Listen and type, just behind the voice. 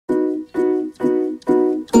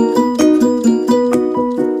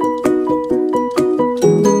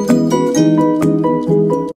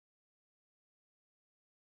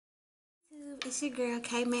It's your girl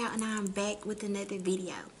K Mal, and I'm back with another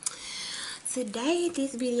video. Today,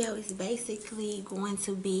 this video is basically going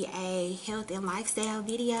to be a health and lifestyle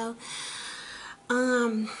video.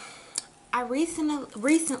 I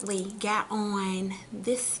recently got on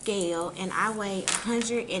this scale and I weighed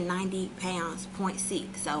 190 pounds,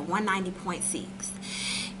 0.6, so 190.6.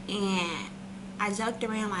 And I joked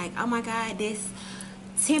around like, oh my God, this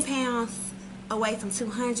 10 pounds away from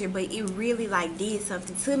 200, but it really like did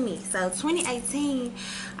something to me. So 2018,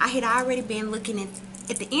 I had already been looking at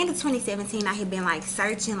the end of 2017, I had been like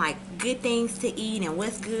searching like good things to eat and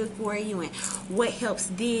what's good for you and what helps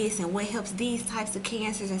this and what helps these types of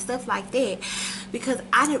cancers and stuff like that, because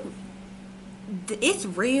it's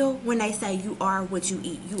real when they say you are what you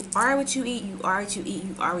eat. You are what you eat. You are what you eat.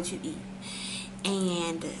 You are what you eat.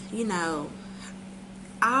 And you know,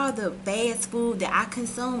 all the fast food that I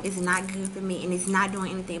consume is not good for me, and it's not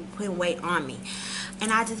doing anything but putting weight on me.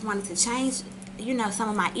 And I just wanted to change, you know, some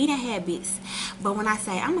of my eating habits. But when I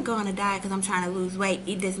say I'm gonna go on a diet because I'm trying to lose weight,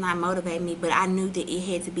 it does not motivate me. But I knew that it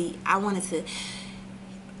had to be, I wanted to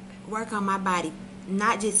work on my body,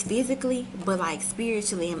 not just physically, but like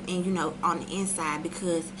spiritually and you know, on the inside,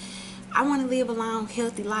 because I want to live a long,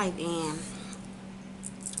 healthy life, and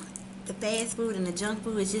the fast food and the junk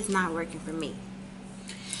food is just not working for me.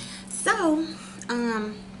 So,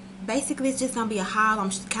 basically it's just gonna be a haul. I'm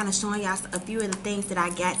kind of showing y'all a few of the things that I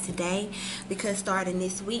got today, because starting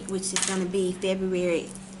this week, which is gonna be February,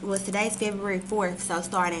 well, today's February 4th, so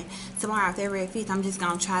starting tomorrow, February 5th, I'm just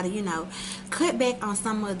gonna try to, you know, cut back on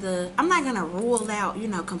some of the, I'm not gonna rule out, you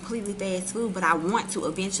know, completely fast food, but I want to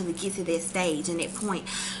eventually get to that stage and that point.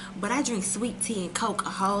 But I drink sweet tea and Coke a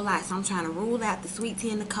whole lot, so I'm trying to rule out the sweet tea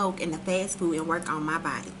and the Coke and the fast food and work on my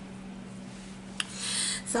body.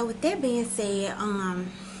 So with that being said, I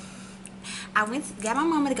got my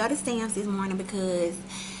mama to go to Sam's this morning because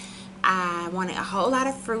I wanted a whole lot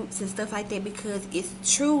of fruits and stuff like that, because it's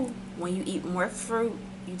true, when you eat more fruit,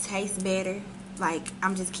 you taste better. Like,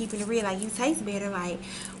 I'm just keeping it real, like, you taste better. Like,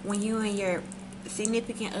 when you and your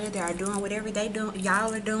significant other are doing whatever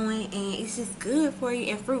y'all are doing, and it's just good for you,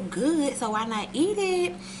 and fruit good, so why not eat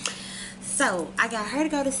it? So I got her to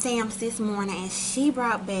go to Sam's this morning, and she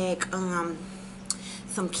brought back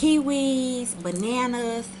some kiwis,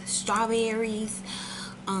 bananas, strawberries,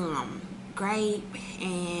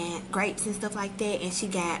 grapes and stuff like that. And she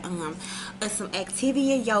got some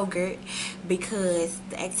Activia yogurt, because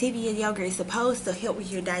the Activia yogurt is supposed to help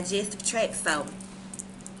with your digestive tract. So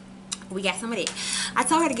we got some of that. I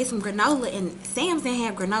told her to get some granola, and Sam's didn't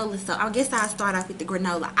have granola, so I guess I'll start off with the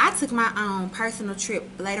granola. I took my own personal trip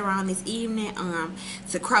later on this evening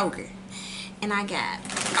to Kroger. And I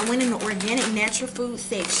went in the organic natural food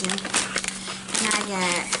section, and I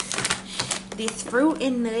got this fruit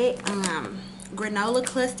and nut granola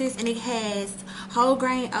clusters, and it has whole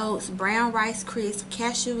grain oats, brown rice crisps,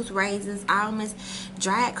 cashews, raisins, almonds,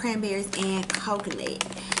 dried cranberries, and coconut.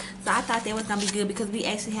 So I thought that was gonna be good, because we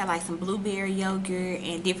actually had like some blueberry yogurt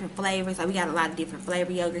and different flavors. So we got a lot of different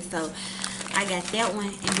flavor yogurt. So I got that one,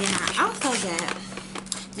 and then I also got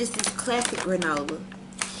just this classic granola.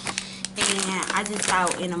 And I just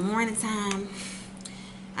thought in the morning time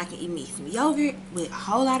I can eat me some yogurt with a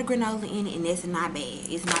whole lot of granola in it, and that's not bad.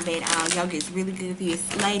 It's not bad at all. Yogurt is really good for you.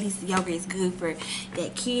 Ladies, yogurt is good for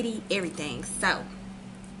that kitty, everything. So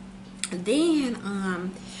then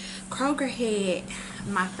Kroger had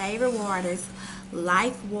my favorite waters,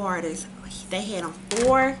 Life Waters. They had them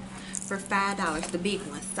 4 for $5, the big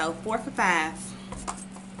ones. So 4 for $5.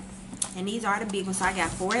 And these are the big ones. So I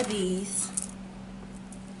got 4 of these.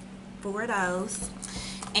 4 of those.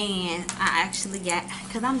 And I actually got,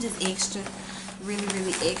 because I'm just extra,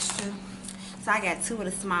 really extra, so I got 2 of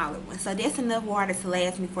the smaller ones. So that's enough water to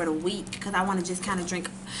last me for the week, because I want to just kind of drink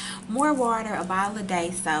more water, a bottle a day.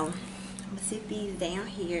 So I'm going to sit these down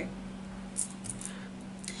here.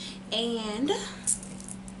 And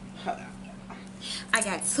hold on, I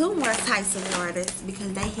got 2 more types of waters,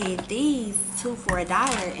 because they had these 2 for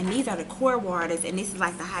 $1, and these are the core waters, and this is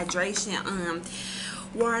like the hydration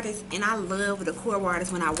waters, and I love the core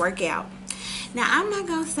waters when I work out. Now I'm not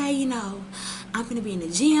gonna say, you know, I'm gonna be in the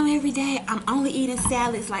gym every day, I'm only eating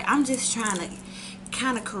salads. Like, I'm just trying to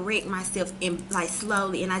kind of correct myself, and like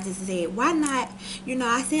slowly. And I just said, why not, you know,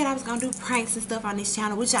 I said I was gonna do pranks and stuff on this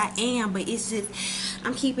channel, which I am, but it's just,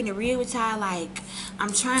 I'm keeping it real with y'all. Like,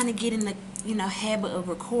 I'm trying to get in the, you know, habit of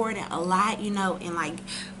recording a lot, you know, and like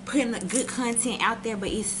putting good content out there. But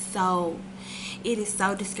it's so It is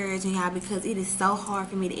so discouraging, y'all, because it is so hard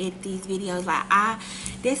for me to edit these videos. Like I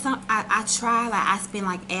try, like I spend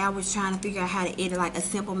like hours trying to figure out how to edit like a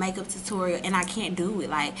simple makeup tutorial, and I can't do it.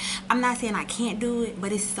 Like, I'm not saying I can't do it,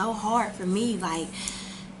 but it's so hard for me. Like,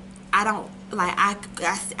 I don't, like,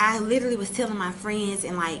 I literally was telling my friends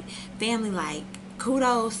and like family, like,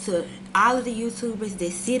 kudos to all of the YouTubers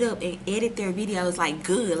that sit up and edit their videos like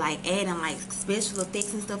good, like adding like special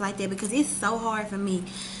effects and stuff like that, because it's so hard for me.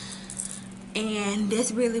 And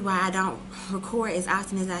that's really why I don't record as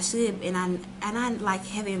often as I should. And I like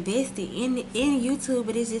have invested in YouTube,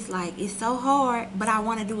 but it's just like, it's so hard, but I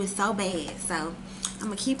want to do it so bad. So I'm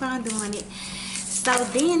gonna keep on doing it. So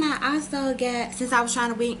then I also got, since I was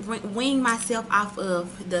trying to wing myself off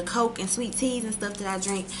of the Coke and sweet teas and stuff that I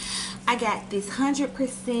drink, I got this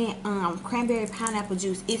 100% cranberry pineapple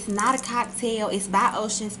juice. It's not a cocktail. It's by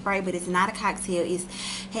Ocean Spray, but it's not a cocktail. It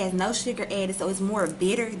has no sugar added, so it's more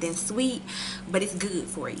bitter than sweet, but it's good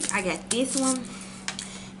for you. I got this one,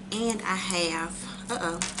 and I have,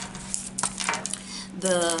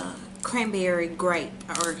 the cranberry grape,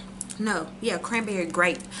 or no, yeah, cranberry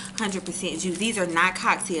grape 100% juice. These are not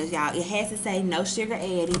cocktails, y'all. It has to say no sugar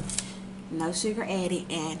added,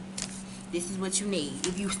 and this is what you need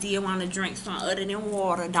if you still want to drink something other than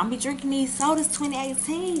water. Don't be drinking these sodas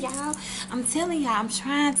 2018, y'all. I'm telling y'all, I'm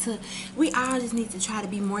trying to, we all just need to try to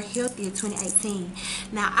be more healthier 2018.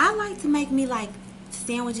 Now, I like to make me like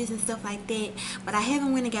sandwiches and stuff like that, but I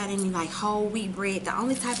haven't went and got any like whole wheat bread. The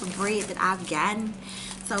only type of bread that I've gotten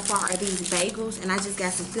so far are these bagels, and I just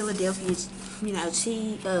got some Philadelphia, you know,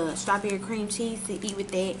 cheese, strawberry cream cheese to eat with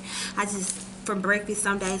that. I just, for breakfast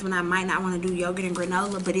some days when I might not want to do yogurt and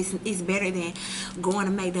granola, but it's better than going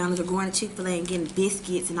to McDonald's or going to Chick-fil-A and getting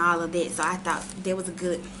biscuits and all of that. So I thought that was a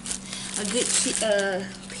good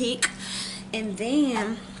pick. And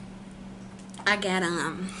then I got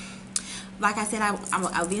like I said,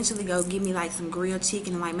 I'll eventually go get me like some grilled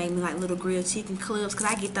chicken and like make me like little grilled chicken clubs, because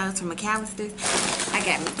I get those from McAllister's. I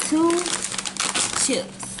got me 2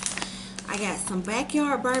 chips. I got some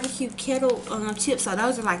Backyard Barbecue kettle chips, so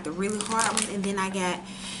those are like the really hard ones. And then I got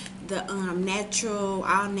the all natural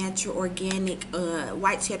organic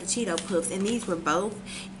white cheddar Cheeto puffs, and these were both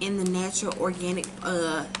in the natural organic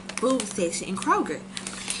food section in Kroger.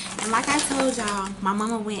 And like I told y'all, my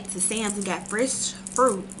mama went to Sam's and got fresh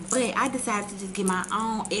fruit, but I decided to just get my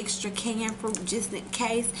own extra canned fruit just in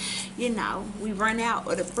case, you know, we run out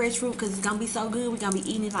of the fresh fruit, because it's gonna be so good, we're gonna be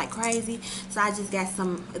eating it like crazy. So I just got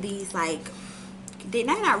some of these, like, they're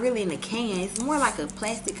not really in a can, it's more like a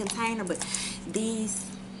plastic container, but these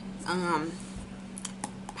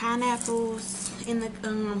pineapples in the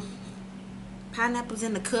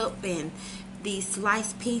cup, and these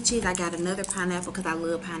sliced peaches. I got another pineapple because I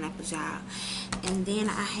love pineapples, y'all. And then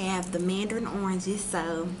I have the mandarin oranges.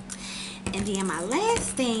 So, and then my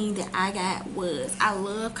last thing that I got was, I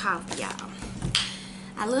love coffee, y'all.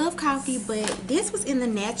 I love coffee, but this was in the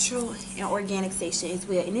natural and organic section as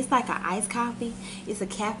well, and it's like an iced coffee. It's a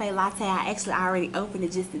cafe latte. I actually already opened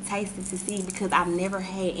it just to taste it, to see, because I've never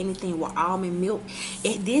had anything with almond milk.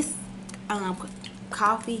 This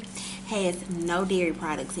coffee has no dairy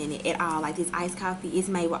products in it at all. Like, this iced coffee is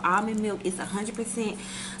made with almond milk. It's 100%,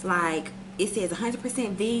 like it says,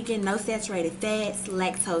 100% vegan, no saturated fats,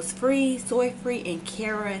 lactose free, soy free, and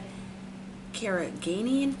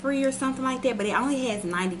carrageenan free or something like that. But it only has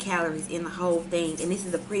 90 calories in the whole thing, and this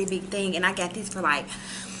is a pretty big thing. And I got this for like,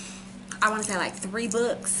 I want to say like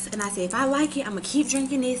 $3. And I said, if I like it, I'm gonna keep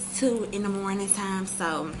drinking this too in the morning time.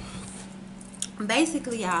 So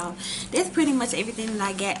basically, y'all, that's pretty much everything that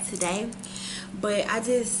I got today. But I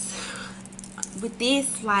just, with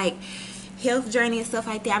this like health journey and stuff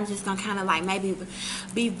like that, I'm just gonna kind of like maybe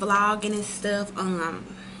be vlogging and stuff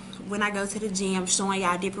when I go to the gym, showing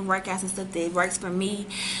y'all different workouts and stuff that works for me,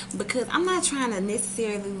 because I'm not trying to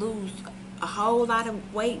necessarily lose a whole lot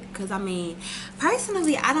of weight. Because I mean,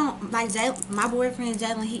 personally, I don't like my boyfriend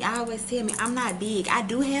Jalen. He always tell me I'm not big. I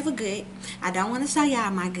do have a gut. I don't want to show y'all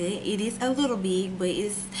my gut. It is a little big, but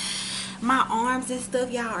it's, my arms and stuff,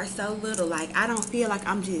 y'all, are so little. Like, I don't feel like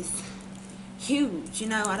I'm just huge, you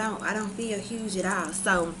know. I don't feel huge at all.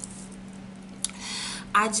 So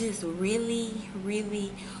I just really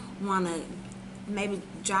want to maybe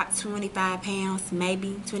drop 25 pounds,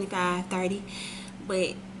 maybe 25, 30.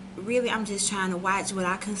 But really, I'm just trying to watch what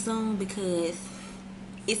I consume, because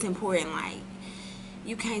it's important. Like,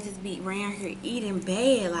 you can't just be around here eating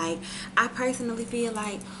bad. Like, I personally feel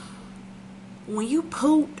like when you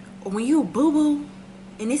poop or when you boo-boo,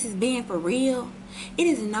 and this is being for real, it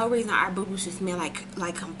is no reason our boo-boo should smell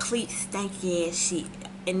like complete stanky ass shit.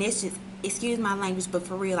 And that's just, excuse my language, but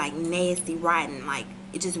for real, like nasty, rotten, like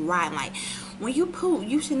it just rotten. Like when you poop,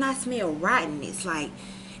 you should not smell rottenness. Like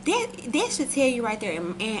that should tell you right there.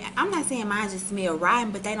 And I'm not saying mine just smell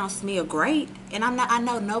rotten, but they don't smell great. And I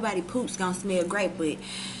know nobody poops gonna smell great, but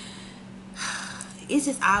it's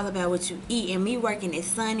just all about what you eat. And me working at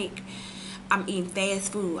Sonic, I'm eating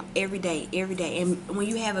fast food every day, every day. And when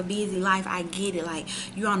you have a busy life, I get it. Like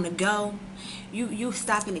you're on the go, you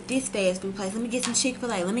stopping at this fast food place. Let me get some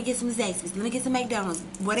Chick-fil-A. Let me get some Zaxby's. Let me get some McDonald's.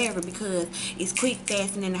 Whatever, because it's quick,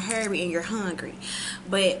 fast, and in a hurry, and you're hungry.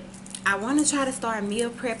 But I want to try to start meal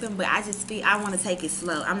prepping, but I just feel I want to take it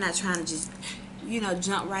slow. I'm not trying to just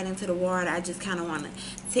jump right into the water. I just kind of want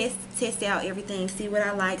to test out everything, see what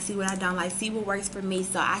I like, see what I don't like, see what works for me.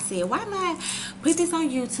 So I said, why not put this on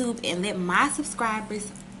YouTube and let my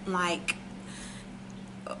subscribers, like,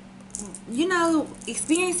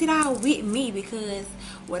 experience it all with me, because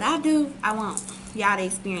what I do, I want y'all to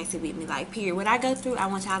experience it with me. Like, period. What I go through, I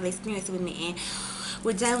want y'all to experience it with me. And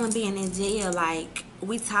with Jalen being in jail, like,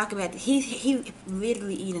 we talk about he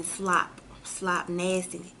literally eating slop,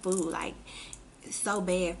 nasty food, like, so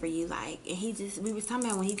bad for you. Like, and we was talking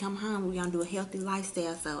about when he come home, we're gonna do a healthy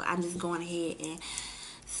lifestyle. So I'm just going ahead and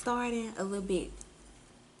starting a little bit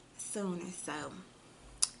sooner. So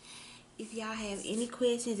if y'all have any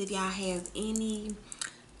questions, if y'all have any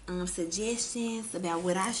suggestions about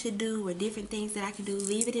what I should do or different things that I can do,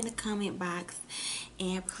 leave it in the comment box.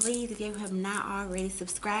 And please, if you have not already,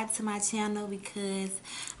 subscribe to my channel, because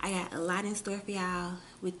I got a lot in store for y'all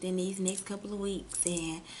within these next couple of weeks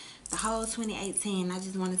and the whole 2018. I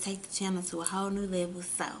just want to take the channel to a whole new level.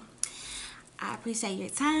 So I appreciate your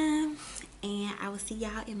time, and I will see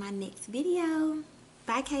y'all in my next video.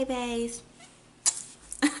 Bye, K-Bays.